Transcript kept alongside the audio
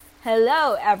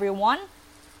Hello, everyone.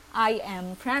 I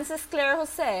am Francis Claire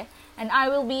Jose, and I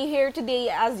will be here today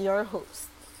as your host.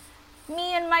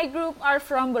 Me and my group are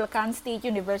from Bulacan State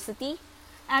University,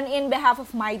 and in behalf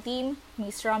of my team,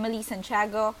 Ms. Romelie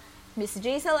Santiago, Ms.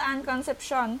 Jaisel Ann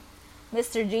Concepcion,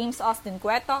 Mr. James Austin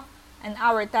Cueto, and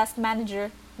our task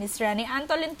manager, Ms. Rene Ann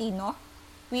Tolentino,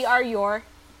 we are your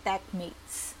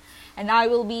TechMates. And I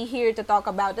will be here to talk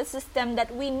about a system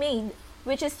that we made,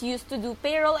 which is used to do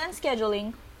payroll and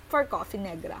scheduling for Coffee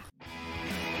Negra.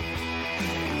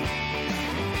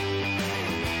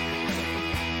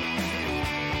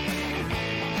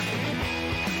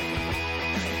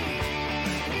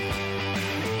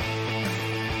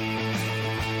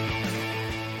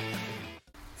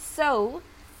 So,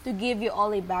 to give you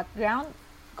all a background,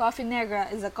 Coffee Negra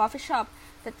is a coffee shop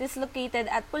that is located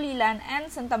at Pulilan and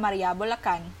Santa Maria,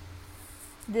 Bulacan.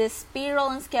 This payroll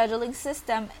and scheduling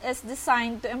system is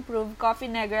designed to improve Coffee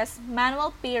Negra's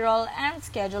manual payroll and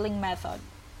scheduling method.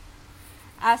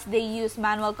 As they use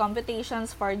manual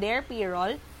computations for their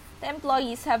payroll, the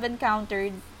employees have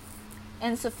encountered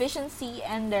insufficiency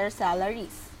in their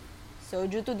salaries. So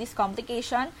due to this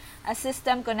complication, a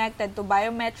system connected to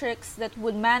biometrics that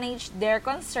would manage their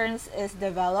concerns is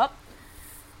developed,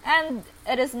 and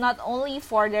it is not only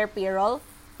for their payroll,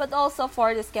 but also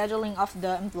for the scheduling of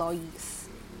the employees.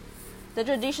 The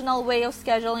traditional way of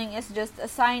scheduling is just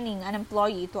assigning an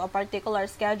employee to a particular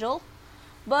schedule,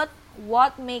 but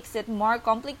what makes it more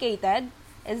complicated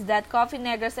is that Coffee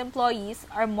Negra's employees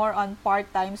are more on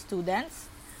part-time students,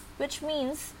 which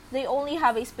means they only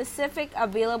have a specific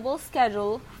available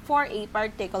schedule for a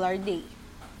particular day.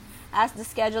 As the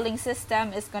scheduling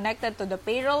system is connected to the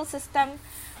payroll system,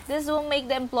 this will make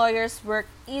the employer's work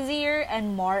easier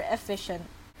and more efficient.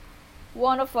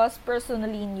 One of us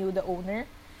personally knew the owner,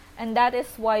 and that is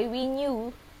why we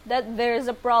knew that there is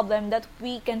a problem that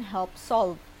we can help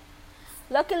solve.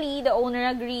 Luckily, the owner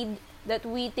agreed that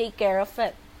we take care of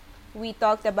it. We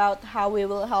talked about how we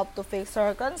will help to fix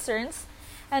our concerns,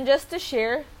 and just to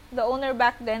share, the owner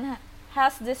back then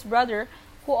has this brother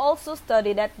who also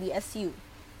studied at DSU,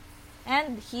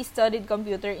 and he studied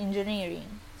computer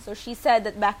engineering. So she said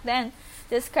that back then,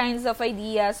 these kinds of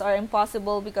ideas are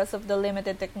impossible because of the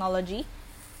limited technology.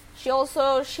 She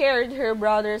also shared her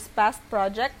brother's past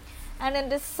project, and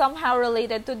it is somehow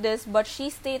related to this, but she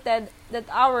stated that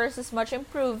ours is much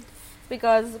improved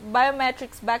because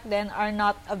biometrics back then are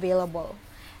not available.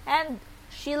 And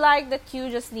she liked that you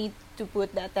just need to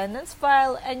put the attendance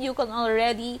file and you can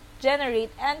already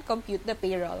generate and compute the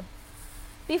payroll.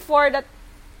 Before that,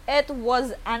 it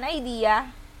was an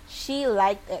idea, she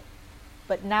liked it.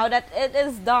 But now that it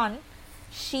is done,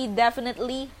 she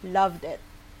definitely loved it.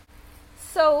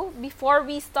 So, before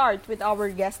we start with our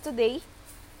guest today,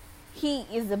 he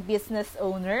is a business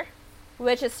owner,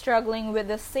 which is struggling with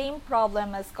the same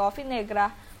problem as Coffee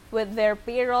Negra with their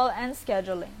payroll and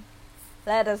scheduling.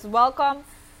 Let us welcome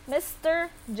Mr.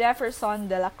 Jefferson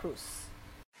de la Cruz.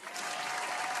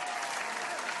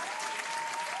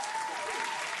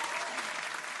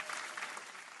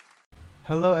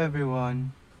 Hello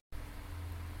everyone.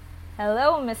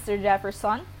 Hello, Mr.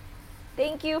 Jefferson.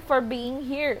 Thank you for being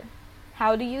here.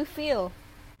 How do you feel?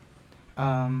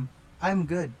 I'm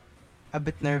good. A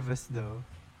bit nervous though,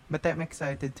 but I'm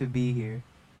excited to be here.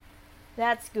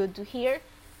 That's good to hear.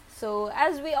 So,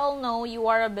 as we all know, you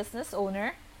are a business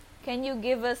owner. Can you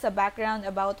give us a background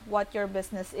about what your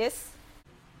business is?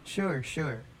 Sure.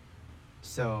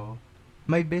 So,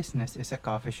 my business is a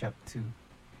coffee shop too.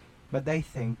 But I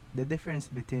think the difference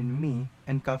between me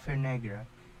and Coffee Negra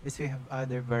is we have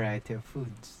other variety of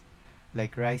foods,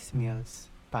 like rice meals,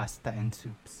 pasta and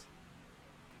soups.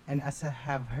 And as I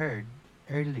have heard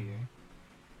earlier,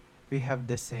 we have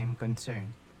the same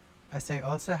concern, as I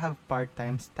also have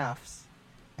part-time staffs,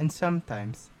 and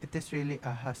sometimes it is really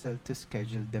a hassle to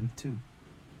schedule them too.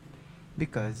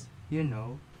 Because,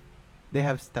 they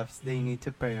have stuffs they need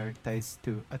to prioritize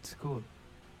too at school.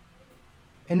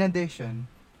 In addition,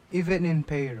 even in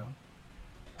payroll,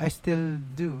 I still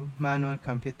do manual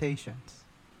computations,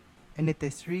 and it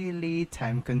is really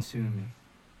time consuming.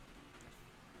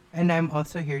 And I'm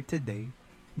also here today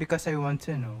because I want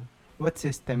to know what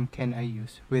system can I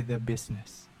use with the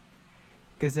business.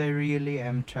 Because I really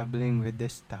am troubling with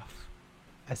this stuff,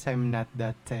 as I'm not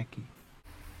that techy.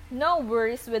 No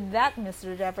worries with that,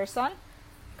 Mr. Jefferson,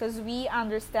 because we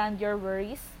understand your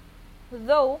worries.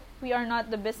 Though we are not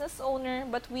the business owner,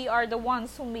 but we are the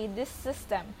ones who made this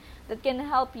system that can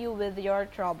help you with your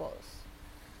troubles.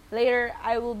 Later,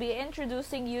 I will be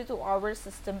introducing you to our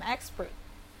system expert.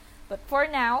 But for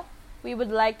now, we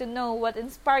would like to know what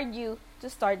inspired you to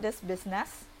start this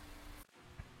business.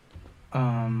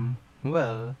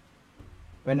 Well,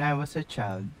 When I was a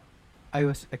child, I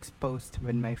was exposed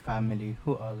with my family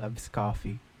who all loves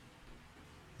coffee.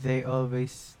 They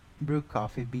always brew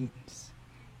coffee beans.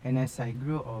 And as I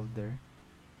grew older,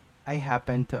 I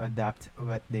happened to adapt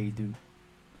what they do.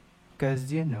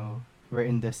 'Cause we're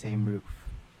in the same roof.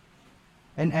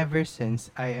 And ever since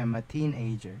I am a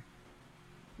teenager,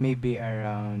 maybe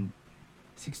around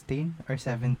 16 or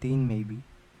 17 maybe,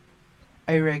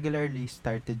 I regularly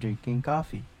started drinking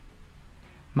coffee.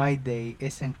 My day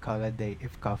isn't called a day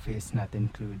if coffee is not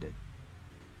included.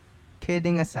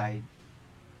 Kidding aside,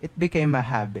 it became a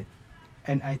habit,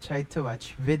 and I tried to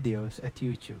watch videos at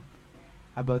YouTube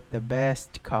about the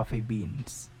best coffee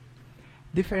beans,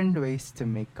 different ways to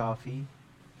make coffee,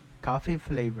 coffee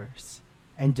flavors,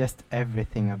 and just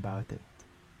everything about it.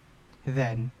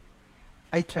 Then,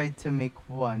 I tried to make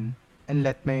one and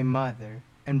let my mother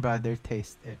and brother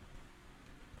taste it,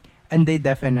 and they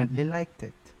definitely liked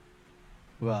it.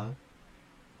 Well,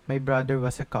 my brother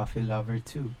was a coffee lover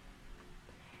too.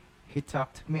 He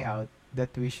talked me out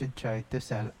that we should try to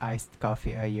sell iced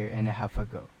coffee a year and a half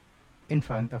ago, in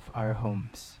front of our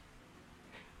homes.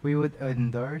 We would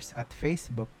endorse at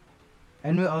Facebook,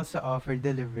 and we also offer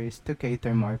deliveries to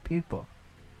cater more people.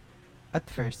 At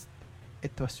first,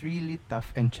 it was really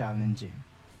tough and challenging,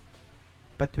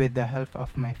 but with the help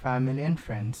of my family and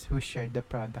friends who shared the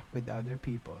product with other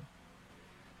people,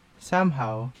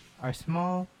 somehow our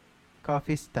small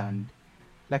coffee stand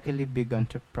luckily began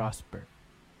to prosper.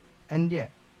 And yeah,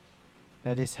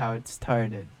 that is how it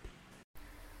started.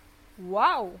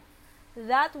 Wow!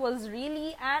 That was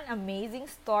really an amazing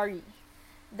story.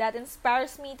 That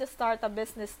inspires me to start a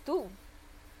business too.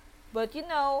 But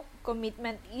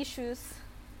commitment issues.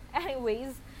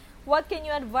 Anyways, what can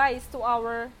you advise to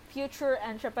our future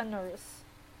entrepreneurs?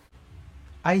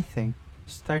 I think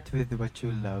start with what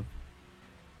you love.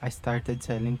 I started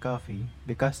selling coffee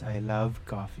because I love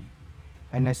coffee.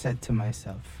 And I said to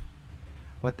myself,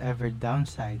 whatever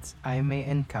downsides I may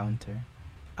encounter,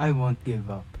 I won't give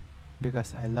up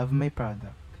because I love my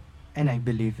product and I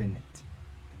believe in it.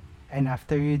 And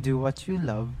after you do what you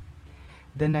love,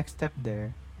 the next step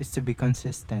there is to be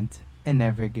consistent and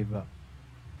never give up.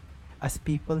 As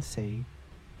people say,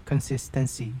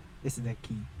 consistency is the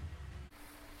key.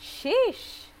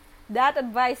 Sheesh! That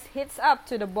advice hits up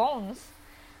to the bones.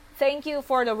 Thank you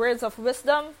for the words of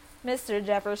wisdom, Mr.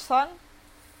 Jefferson.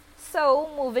 So,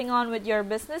 moving on with your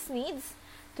business needs,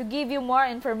 to give you more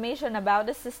information about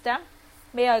the system,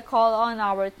 may I call on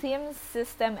our team's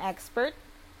system expert,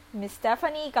 Ms.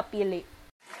 Stephanie Capili.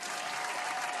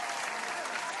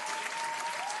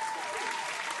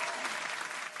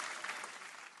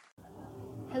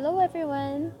 Hello,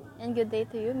 everyone, and good day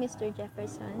to you, Mr.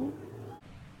 Jefferson.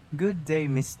 Good day,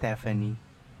 Miss Stephanie.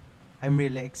 I'm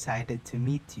really excited to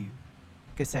meet you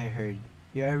because I heard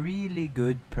you're a really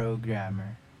good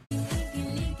programmer.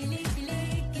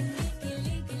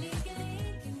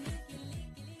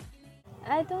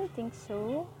 I don't think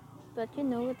so, but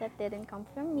that didn't come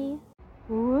from me.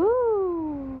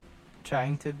 Woo!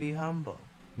 Trying to be humble,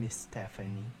 Miss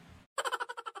Stephanie.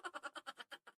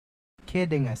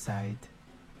 Kidding aside,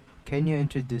 can you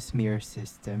introduce me your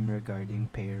system regarding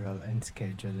payroll and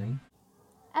scheduling?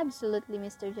 Absolutely,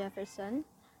 Mr. Jefferson.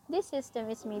 This system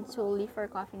is made solely for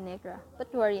Coffee Negra,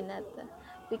 but worry not.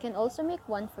 We can also make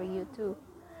one for you too.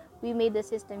 We made the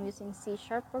system using C#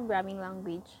 programming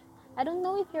language. I don't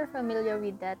know if you're familiar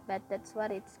with that, but that's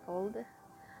what it's called.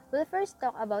 We'll first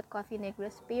talk about Coffee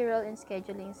Negra's payroll and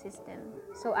scheduling system.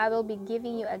 So I will be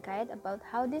giving you a guide about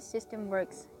how this system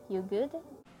works. You good?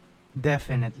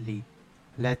 Definitely.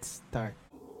 Let's start.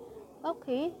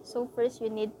 Okay, so first you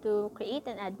need to create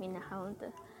an admin account.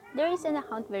 There is an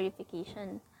account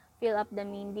verification. Fill up the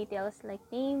main details like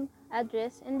name,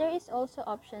 address, and there is also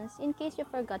options in case you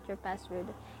forgot your password.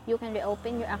 You can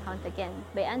reopen your account again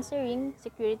by answering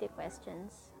security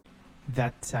questions.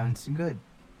 That sounds good,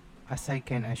 as I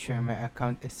can assure my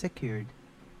account is secured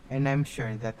and I'm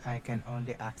sure that I can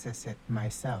only access it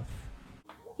myself.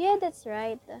 Yeah, that's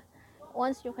right.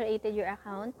 Once you created your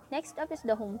account, next up is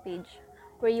the homepage,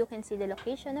 where you can see the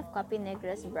location of Coffee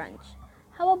Negra's branch.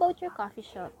 How about your coffee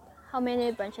shop? How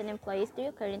many branch and employees do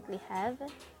you currently have?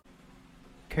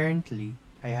 Currently,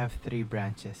 I have 3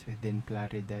 branches within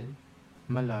Plaridel,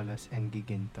 Malolos, and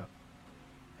Giginto.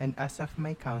 And as of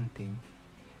my counting,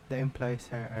 the employees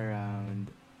are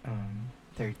around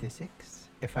 36,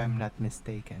 if I'm not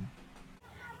mistaken.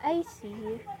 I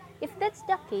see. If that's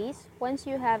the case, once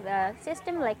you have a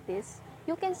system like this,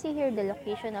 you can see here the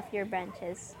location of your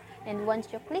branches. And once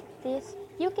you click this,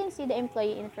 you can see the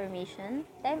employee information,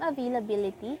 time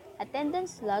availability,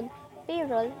 attendance log,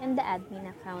 payroll, and the admin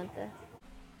account.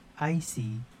 I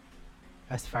see.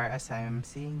 As far as I am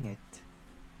seeing it,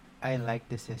 I like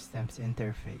the system's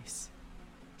interface.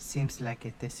 Seems like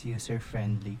it is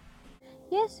user-friendly.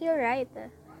 Yes, you're right.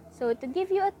 So to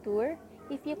give you a tour,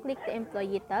 if you click the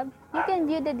Employee tab, you can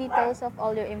view the details of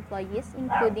all your employees,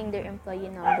 including their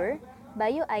employee number,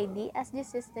 bio ID as the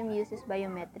system uses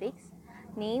biometrics,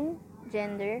 name,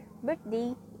 gender,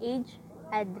 birthday, age,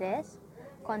 address,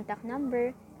 contact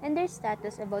number, and their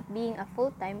status about being a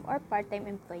full-time or part-time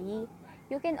employee.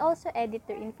 You can also edit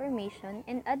their information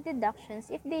and add deductions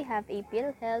if they have a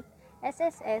PhilHealth,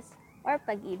 SSS, or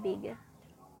Pag-ibig.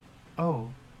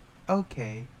 Oh,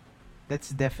 okay.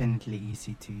 That's definitely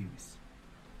easy to use.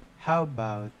 How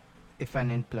about if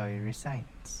an employee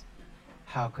resigns?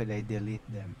 How could I delete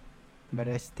them?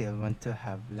 But I still want to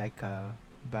have like a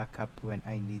backup when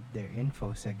I need their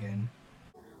infos again.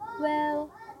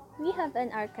 Well, we have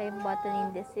an archive button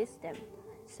in the system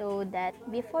so that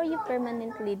before you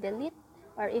permanently delete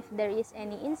or if there is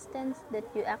any instance that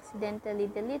you accidentally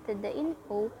deleted the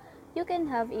info, you can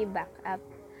have a backup,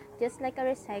 just like a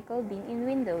recycle bin in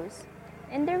Windows.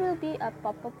 And there will be a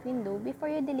pop-up window before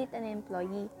you delete an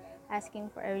employee asking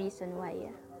for a reason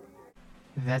why.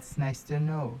 That's nice to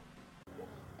know.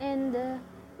 And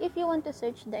if you want to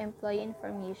search the employee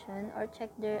information or check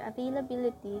their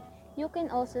availability, you can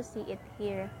also see it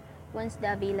here. Once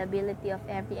the availability of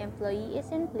every employee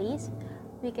is in place,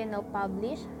 we can now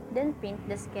publish, then print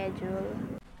the schedule.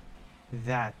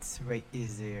 That's way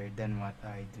easier than what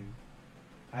I do.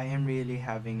 I am really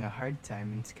having a hard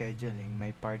time in scheduling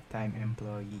my part-time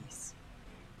employees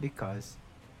because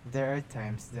there are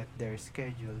times that their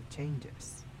schedule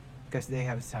changes because they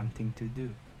have something to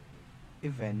do,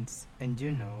 events, and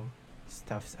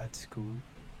stuffs at school.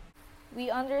 We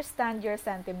understand your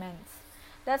sentiments.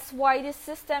 That's why this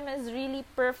system is really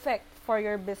perfect for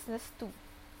your business too.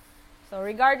 So,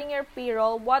 regarding your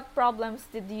payroll, what problems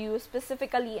did you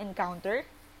specifically encounter?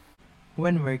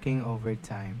 When working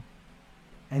overtime,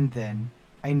 and then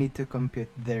I need to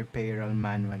compute their payroll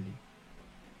manually.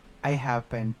 I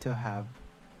happen to have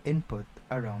input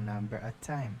a wrong number at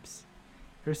times,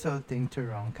 resulting to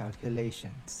wrong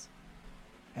calculations.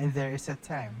 And there is a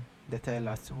time that I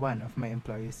lost one of my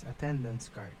employees' attendance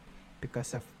card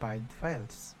because of piled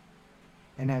files,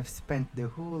 and I've spent the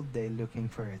whole day looking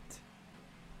for it.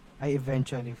 I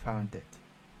eventually found it,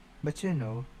 but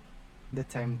the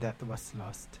time that was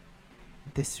lost.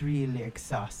 It is really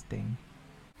exhausting.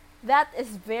 That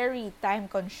is very time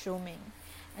consuming.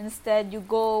 Instead, you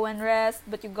go and rest,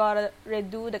 but you gotta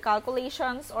redo the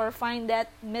calculations or find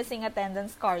that missing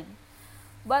attendance card.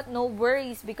 But no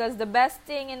worries because the best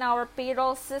thing in our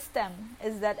payroll system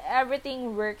is that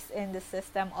everything works in the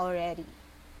system already.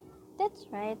 That's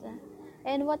right.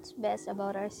 And what's best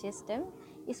about our system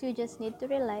is you just need to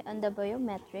rely on the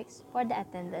biometrics for the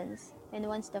attendance. And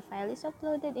once the file is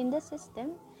uploaded in the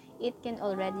system, it can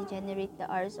already generate the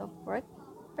hours of work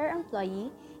per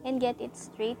employee and get it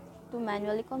straight to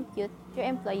manually compute your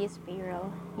employee's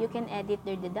payroll. You can edit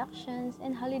their deductions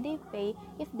and holiday pay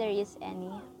if there is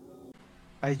any.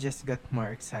 I just got more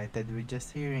excited with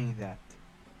just hearing that.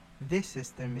 This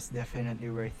system is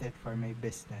definitely worth it for my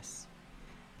business,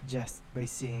 just by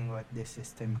seeing what this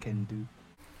system can do.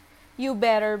 You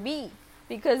better be,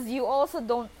 because you also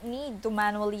don't need to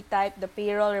manually type the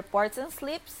payroll reports and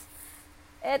slips.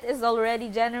 It is already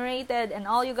generated and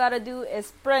all you gotta do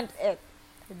is print it.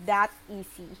 That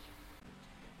easy.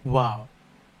 Wow,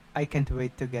 I can't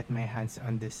wait to get my hands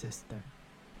on this system.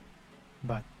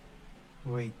 But,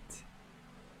 wait,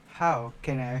 how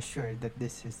can I assure that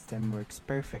this system works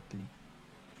perfectly?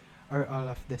 Or all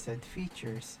of the said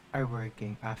features are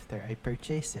working after I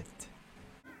purchase it?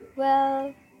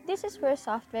 Well, this is where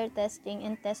software testing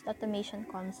and test automation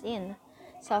comes in.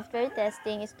 Software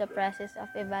testing is the process of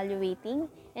evaluating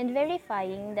and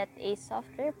verifying that a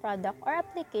software product or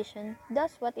application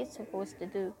does what it's supposed to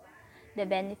do. The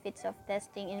benefits of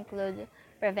testing include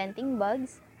preventing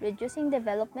bugs, reducing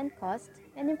development costs,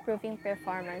 and improving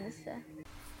performance.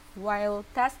 While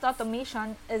test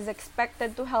automation is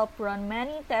expected to help run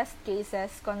many test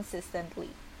cases consistently.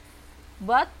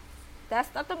 But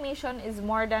test automation is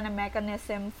more than a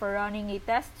mechanism for running a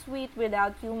test suite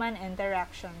without human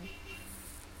interaction.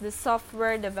 The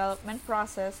software development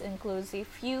process includes a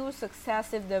few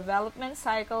successive development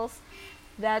cycles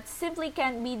that simply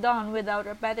can't be done without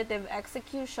repetitive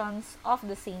executions of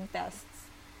the same tests.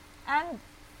 And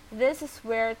this is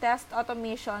where test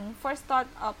automation for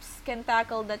startups can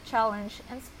tackle the challenge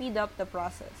and speed up the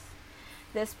process.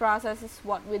 This process is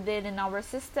what we did in our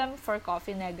system for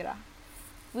Coffee Negra.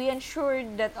 We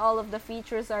ensured that all of the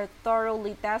features are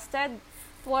thoroughly tested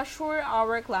to assure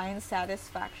our client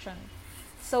satisfaction.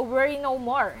 So worry no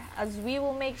more, as we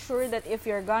will make sure that if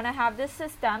you're gonna have this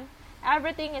system,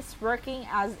 everything is working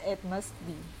as it must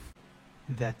be.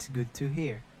 That's good to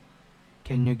hear.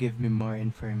 Can you give me more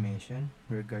information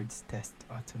regards test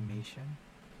automation?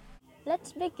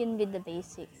 Let's begin with the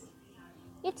basics.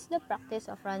 It's the practice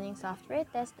of running software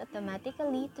tests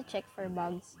automatically to check for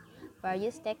bugs,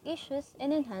 various tech issues,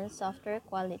 and enhance software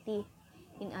quality.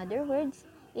 In other words,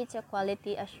 it's a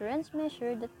quality assurance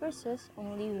measure that pursues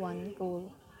only one goal: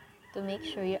 to make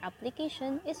sure your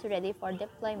application is ready for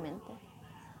deployment.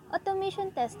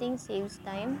 Automation testing saves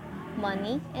time,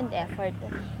 money, and effort.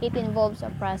 It involves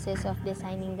a process of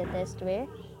designing the testware,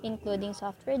 including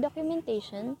software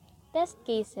documentation, test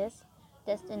cases,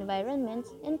 test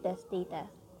environments, and test data.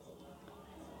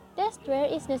 Testware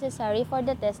is necessary for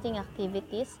the testing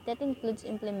activities that includes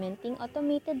implementing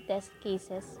automated test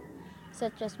cases,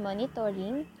 such as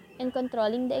monitoring and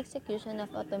controlling the execution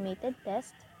of automated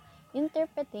tests,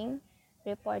 interpreting,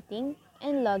 reporting,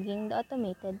 and logging the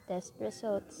automated test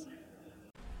results.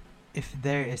 If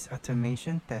there is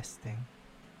automation testing,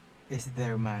 is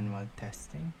there manual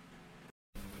testing?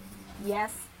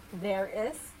 Yes, there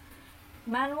is.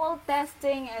 Manual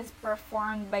testing is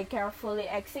performed by carefully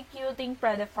executing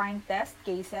predefined test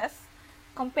cases,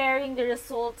 comparing the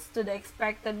results to the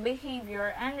expected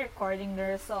behavior, and recording the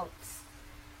results.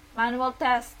 Manual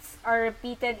tests are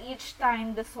repeated each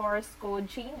time the source code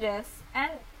changes,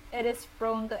 and it is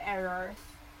prone to errors.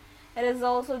 It is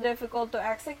also difficult to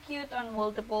execute on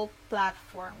multiple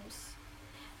platforms.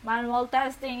 Manual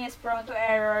testing is prone to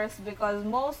errors because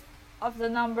most of the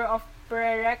number of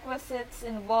prerequisites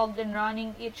involved in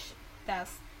running each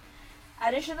test.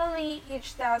 Additionally,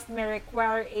 each test may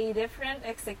require a different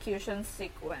execution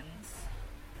sequence.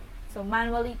 So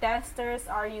manually testers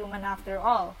are human after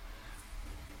all.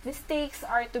 Mistakes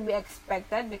are to be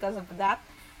expected because of that,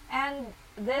 and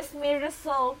this may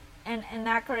result in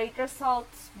inaccurate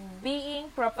results being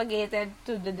propagated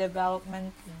to the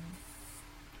development team.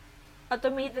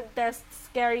 Automated tests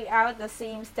carry out the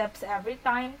same steps every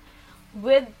time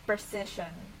with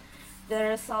precision.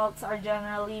 The results are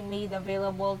generally made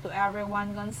available to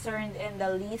everyone concerned in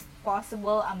the least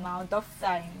possible amount of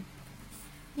time.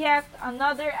 Yet,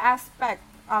 another aspect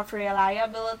of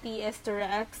reliability is to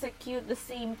execute the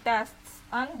same tests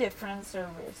on different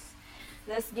servers.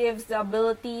 This gives the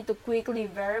ability to quickly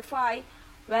verify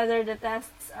whether the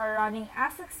tests are running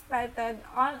as expected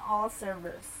on all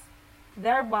servers,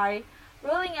 thereby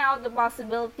ruling out the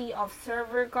possibility of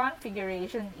server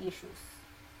configuration issues.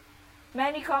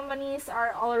 Many companies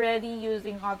are already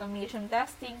using automation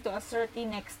testing to a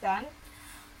certain extent,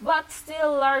 but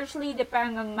still largely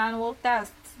depend on manual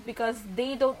tests because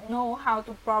they don't know how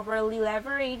to properly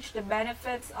leverage the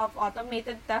benefits of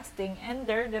automated testing in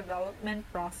their development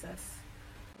process.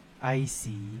 I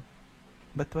see.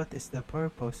 But what is the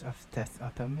purpose of test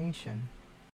automation?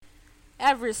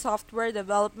 Every software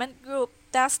development group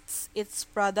tests its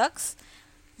products,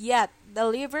 yet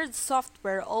delivered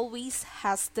software always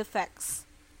has defects.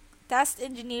 Test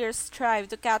engineers strive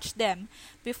to catch them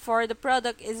before the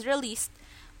product is released,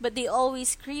 but they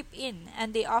always creep in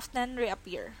and they often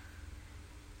reappear,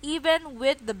 even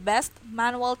with the best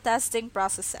manual testing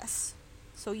processes.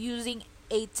 So, using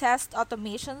a test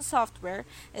automation software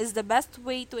is the best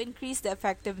way to increase the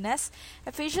effectiveness,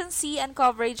 efficiency, and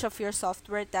coverage of your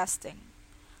software testing.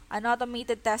 An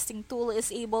automated testing tool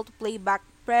is able to play back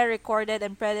pre-recorded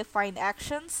and predefined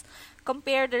actions,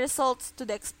 compare the results to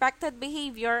the expected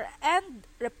behavior, and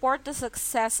report the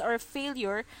success or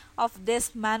failure of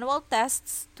these manual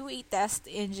tests to a test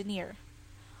engineer.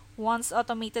 Once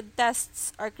automated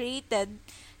tests are created,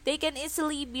 they can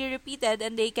easily be repeated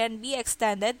and they can be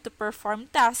extended to perform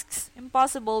tasks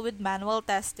impossible with manual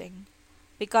testing.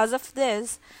 Because of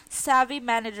this, savvy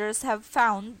managers have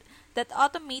found that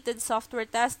automated software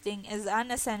testing is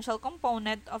an essential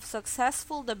component of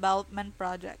successful development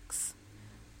projects.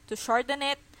 To shorten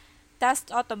it,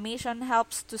 test automation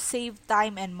helps to save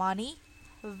time and money,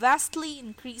 vastly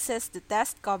increases the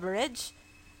test coverage,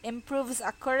 improves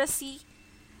accuracy,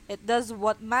 it does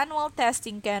what manual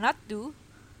testing cannot do,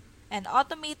 and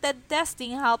automated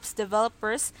testing helps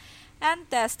developers and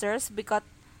testers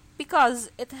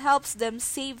because it helps them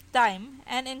save time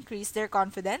and increase their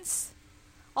confidence.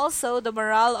 Also, the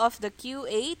morale of the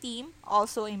QA team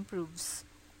also improves.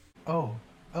 Oh,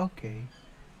 okay.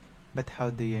 But how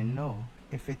do you know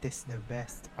if it is the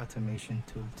best automation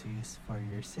tool to use for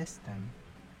your system?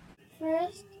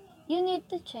 First, you need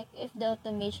to check if the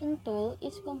automation tool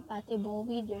is compatible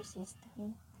with your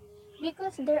system,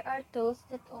 because there are tools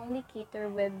that only cater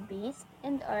web-based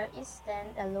and are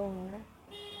standalone.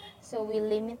 So we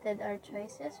limited our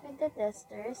choices with the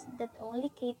testers that only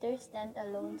cater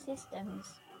standalone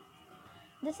systems.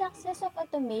 The success of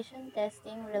automation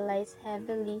testing relies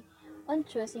heavily on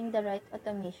choosing the right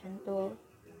automation tool.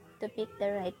 To pick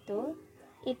the right tool,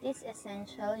 it is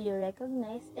essential you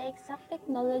recognize the exact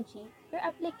technology your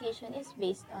application is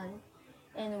based on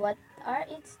and what are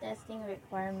its testing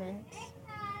requirements.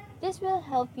 This will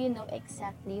help you know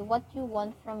exactly what you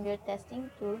want from your testing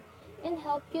tool and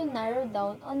help you narrow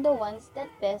down on the ones that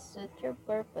best suit your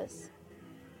purpose.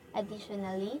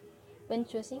 Additionally, when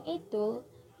choosing a tool,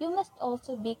 you must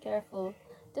also be careful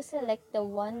to select the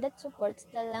one that supports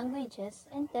the languages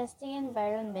and testing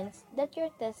environments that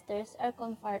your testers are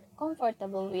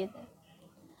comfortable with.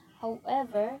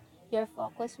 However, your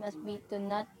focus must be to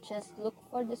not just look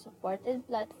for the supported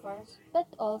platforms but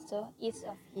also ease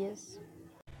of use.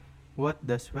 What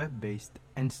does web-based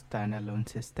and standalone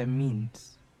system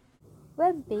means?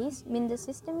 Web-based means the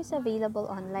system is available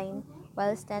online,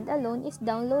 while standalone is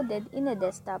downloaded in a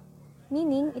desktop,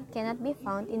 meaning it cannot be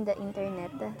found in the internet.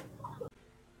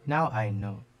 Now I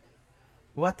know.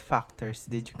 What factors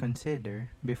did you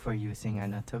consider before using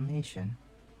an automation?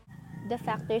 The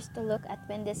factors to look at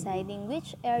when deciding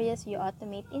which areas you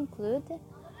automate include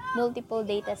multiple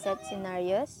dataset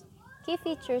scenarios, key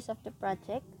features of the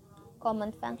project,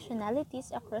 common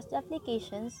functionalities across the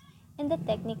applications, and the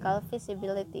technical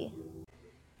feasibility.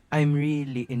 I'm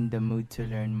really in the mood to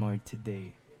learn more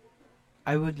today.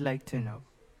 I would like to know,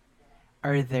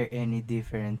 are there any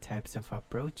different types of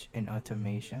approach in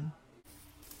automation?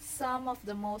 Some of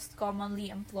the most commonly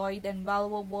employed and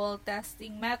valuable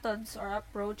testing methods or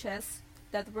approaches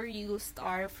that were used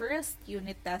are first,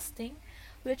 unit testing,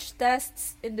 which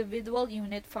tests individual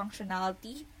unit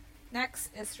functionality.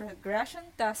 Next is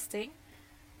regression testing,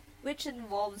 which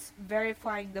involves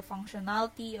verifying the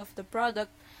functionality of the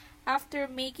product after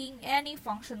making any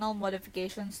functional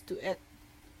modifications to it.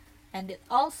 And it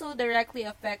also directly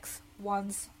affects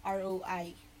one's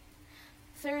ROI.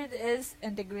 Third is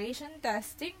integration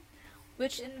testing,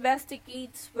 which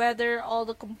investigates whether all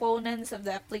the components of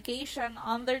the application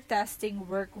under testing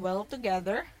work well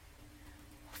together.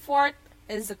 Fourth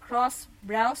is the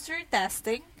cross-browser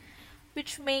testing,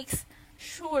 which makes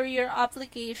sure your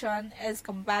application is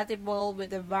compatible with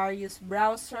the various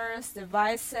browsers,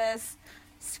 devices,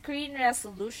 screen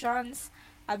resolutions,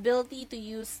 ability to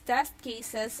use test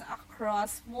cases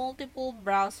across multiple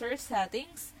browser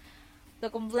settings, the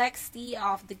complexity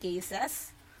of the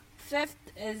cases.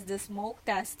 Fifth is the smoke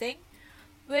testing,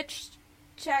 which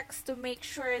checks to make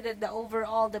sure that the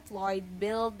overall deployed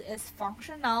build is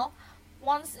functional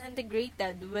once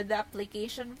integrated with the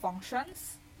application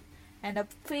functions. And a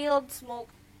failed smoke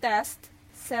test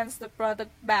sends the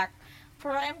product back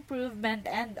for improvement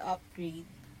and upgrade.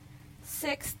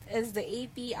 Sixth is the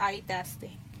API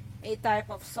testing, a type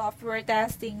of software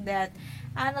testing that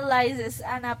analyzes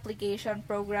an application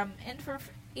program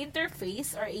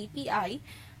interface or API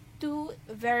to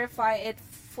verify it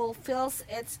fulfills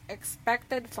its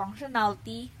expected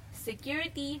functionality,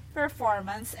 security,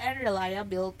 performance, and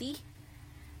reliability.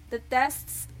 The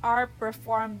tests are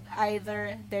performed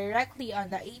either directly on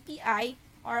the API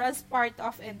or as part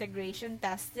of integration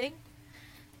testing.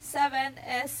 7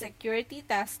 is security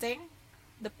testing.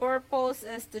 The purpose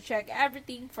is to check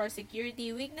everything for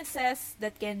security weaknesses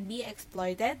that can be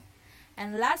exploited.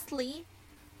 And lastly,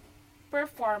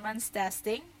 performance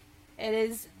testing. It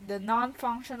is the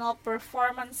non-functional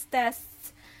performance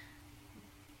tests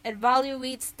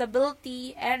evaluate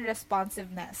stability and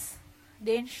responsiveness.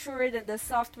 They ensure that the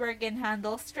software can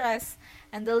handle stress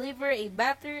and deliver a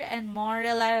better and more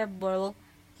reliable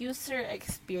user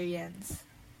experience.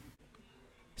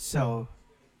 So,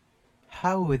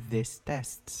 how would these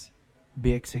tests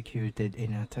be executed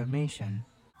in automation?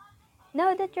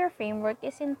 Now that your framework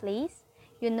is in place,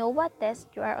 you know what tests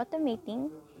you are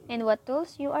automating and what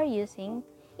tools you are using,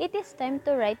 it is time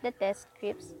to write the test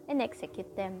scripts and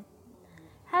execute them.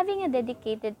 Having a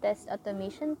dedicated test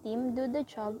automation team do the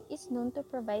job is known to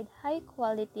provide high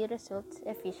quality results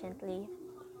efficiently.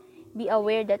 Be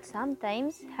aware that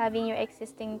sometimes having your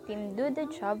existing team do the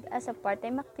job as a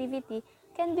part-time activity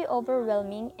can be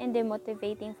overwhelming and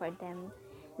demotivating for them,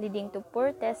 leading to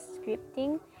poor test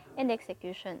scripting and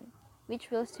execution, which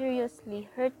will seriously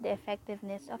hurt the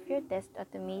effectiveness of your test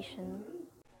automation.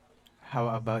 How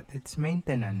about its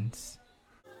maintenance?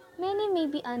 Many may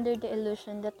be under the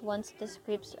illusion that once the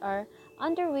scripts are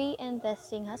underway and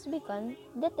testing has begun,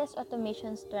 the test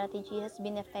automation strategy has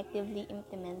been effectively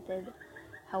implemented.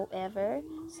 However,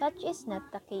 such is not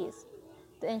the case.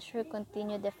 To ensure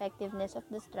continued effectiveness of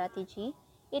the strategy,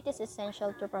 it is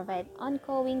essential to provide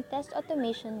ongoing test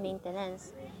automation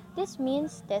maintenance. This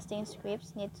means testing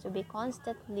scripts need to be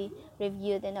constantly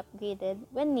reviewed and upgraded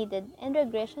when needed, and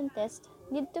regression tests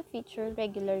need to feature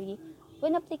regularly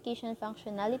when application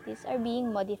functionalities are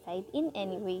being modified in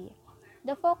any way.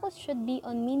 The focus should be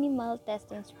on minimal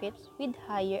testing scripts with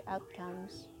higher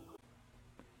outcomes.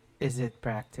 Is it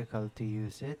practical to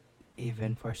use it,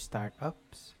 even for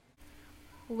startups?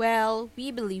 Well,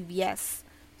 we believe yes.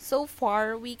 So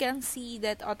far, we can see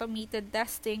that automated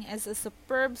testing is a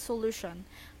superb solution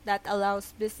that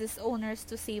allows business owners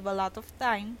to save a lot of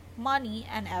time, money,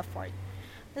 and effort.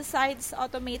 Besides,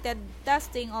 automated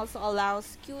testing also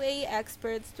allows QA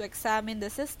experts to examine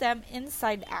the system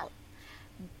inside out.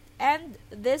 And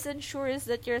this ensures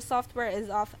that your software is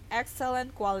of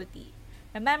excellent quality.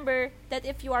 Remember that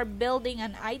if you are building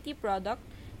an IT product,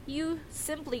 you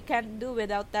simply can't do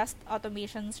without test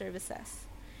automation services.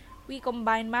 We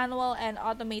combine manual and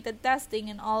automated testing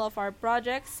in all of our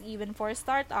projects, even for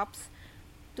startups,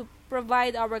 to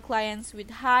provide our clients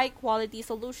with high quality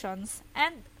solutions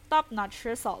and top notch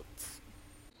results.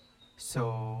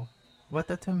 So, what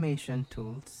automation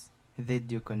tools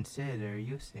did you consider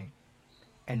using?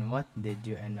 And what did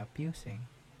you end up using?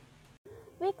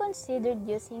 We considered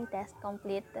using Test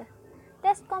Complete.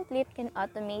 Test Complete can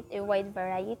automate a wide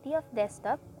variety of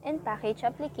desktop and package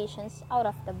applications out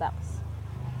of the box.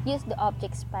 Use the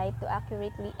Object Spy to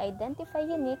accurately identify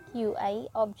unique UI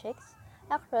objects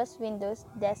across Windows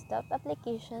desktop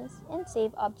applications and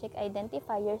save object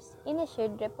identifiers in a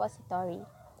shared repository.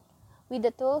 With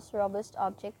the tool's robust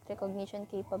object recognition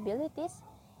capabilities,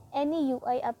 any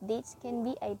UI updates can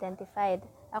be identified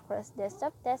across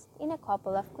desktop tests in a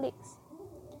couple of clicks.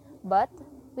 But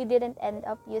we didn't end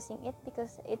up using it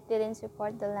because it didn't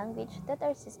support the language that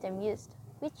our system used,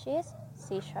 which is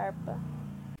C Sharp.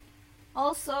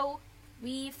 Also,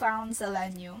 we found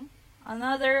Selenium,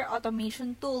 another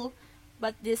automation tool,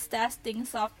 but this testing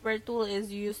software tool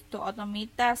is used to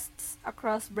automate tests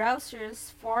across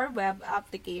browsers for web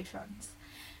applications.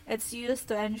 It's used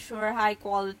to ensure high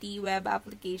quality web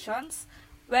applications,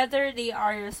 whether they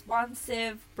are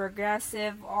responsive,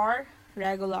 progressive, or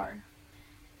regular.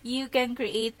 You can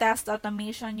create test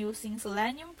automation using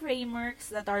Selenium frameworks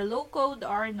that are low code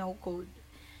or no code,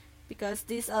 because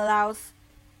this allows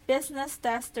business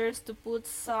testers to put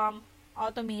some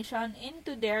automation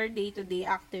into their day-to-day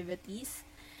activities.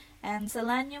 And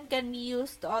Selenium can be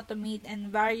used to automate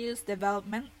in various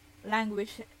development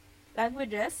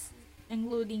languages,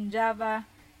 including Java,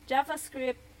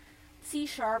 JavaScript, C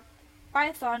Sharp,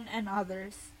 Python, and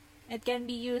others. It can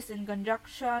be used in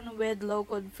conjunction with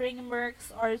low-code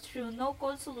frameworks or through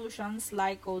no-code solutions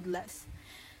like Codeless.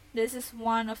 This is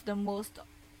one of the most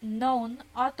known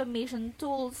automation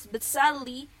tools, but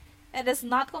sadly, it is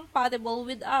not compatible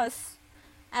with us,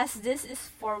 as this is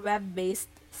for web-based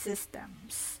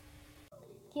systems.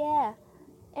 Yeah,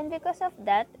 and because of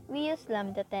that, we use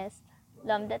Lambda Test.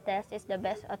 Lambda Test is the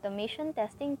best automation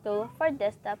testing tool for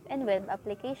desktop and web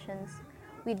applications.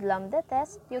 With Lambda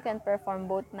Test, you can perform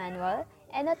both manual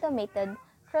and automated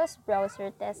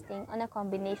cross-browser testing on a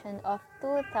combination of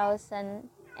 2000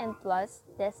 and plus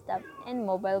desktop and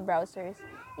mobile browsers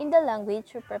in the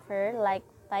language you prefer like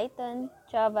Python,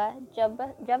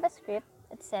 JavaScript,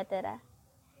 etc.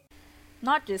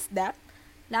 Not just that,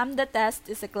 Lambda Test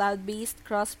is a cloud-based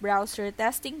cross-browser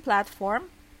testing platform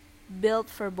built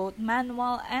for both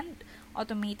manual and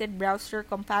automated browser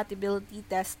compatibility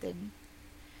testing.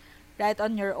 Right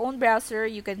on your own browser,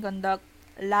 you can conduct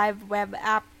live web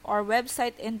app or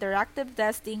website interactive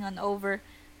testing on over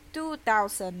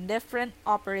 2,000 different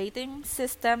operating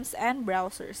systems and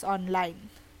browsers online.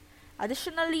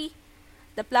 Additionally,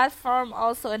 the platform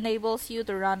also enables you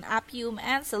to run Appium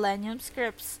and Selenium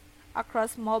scripts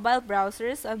across mobile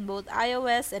browsers on both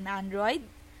iOS and Android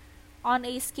on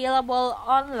a scalable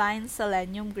online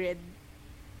Selenium grid.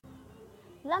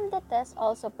 Lambda Test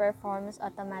also performs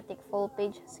automatic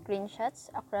full-page screenshots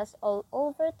across all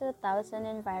over 2,000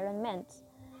 environments.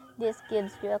 This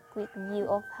gives you a quick view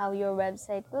of how your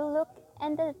website will look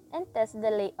and test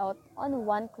the layout on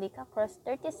one click across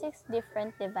 36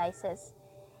 different devices.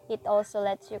 It also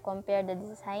lets you compare the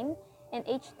design and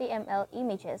HTML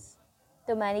images.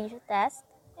 To manage tasks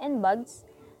and bugs,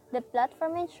 the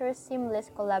platform ensures seamless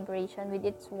collaboration with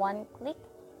its one-click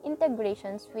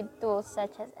integrations with tools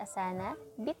such as Asana,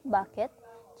 Bitbucket,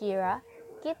 Jira,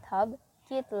 GitHub,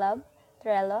 GitLab,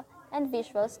 Trello, and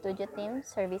Visual Studio Team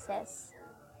services.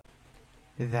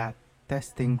 That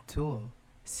testing tool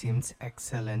seems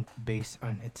excellent based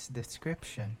on its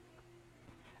description.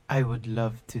 I would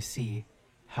love to see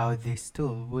how this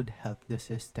tool would help the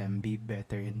system be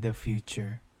better in the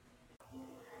future.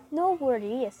 No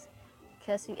worries,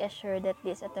 because we assure that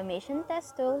this automation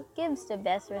test tool gives the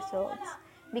best results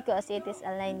because it is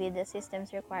aligned with the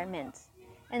system's requirements.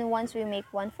 And once we make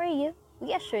one for you,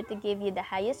 we assure to give you the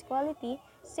highest quality,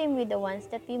 same with the ones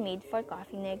that we made for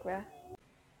Coffee Negra.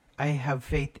 I have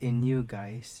faith in you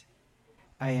guys.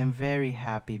 I am very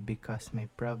happy because my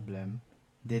problem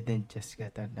didn't just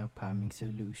get an upcoming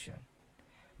solution,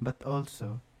 but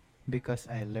also because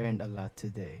I learned a lot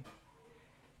today.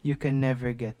 You can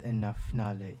never get enough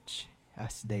knowledge,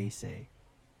 as they say.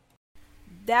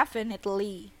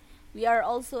 Definitely. We are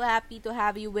also happy to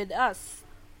have you with us.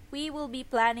 We will be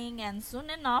planning, and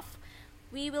soon enough,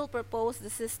 we will propose the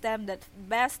system that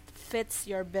best fits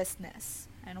your business.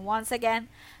 And once again,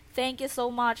 thank you so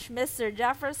much, Mr.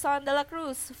 Jefferson de la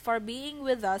Cruz, for being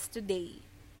with us today.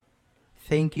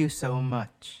 Thank you so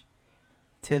much.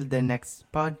 Till the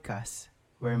next podcast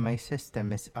where my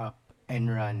system is up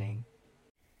and running.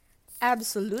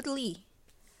 Absolutely.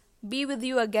 Be with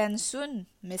you again soon,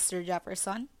 Mr.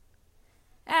 Jefferson.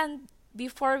 And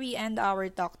before we end our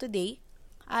talk today,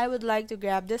 I would like to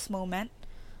grab this moment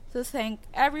to thank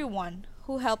everyone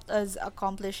who helped us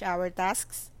accomplish our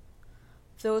tasks,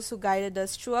 those who guided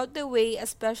us throughout the way,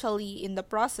 especially in the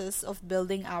process of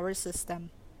building our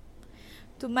system.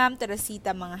 To Ma'am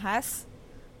Teresita Manghas,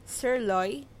 Sir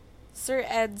Loy, Sir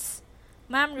Eds,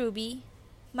 Ma'am Ruby,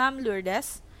 Ma'am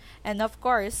Lourdes, and of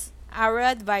course, our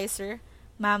advisor,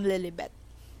 Ma'am Lilibet.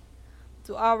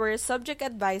 To our subject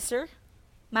advisor,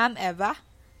 Ma'am Eva,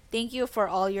 thank you for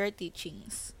all your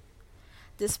teachings.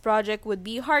 This project would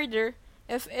be harder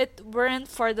if it weren't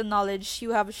for the knowledge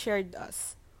you have shared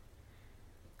us.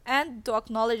 And to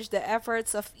acknowledge the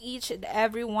efforts of each and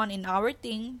every one in our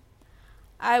team,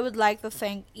 I would like to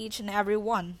thank each and every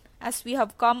one as we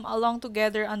have come along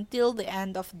together until the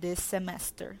end of this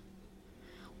semester.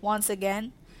 Once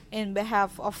again, in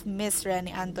behalf of Miss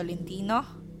Rene Ann Tolentino,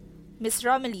 Miss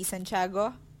Romelie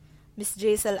Santiago, Miss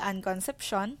Jaisel Ann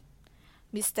Concepcion,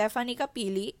 Miss Stephanie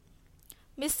Capili,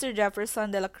 Mr.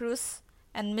 Jefferson de la Cruz,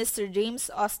 and Mr. James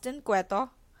Austin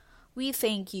Cueto, we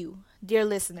thank you, dear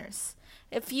listeners,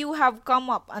 if you have come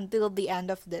up until the end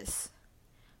of this.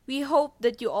 We hope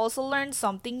that you also learned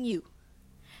something new.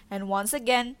 And once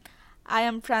again, I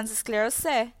am Francis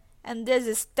Clarose, and this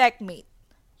is TechMate,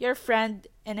 your friend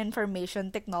in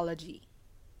information technology.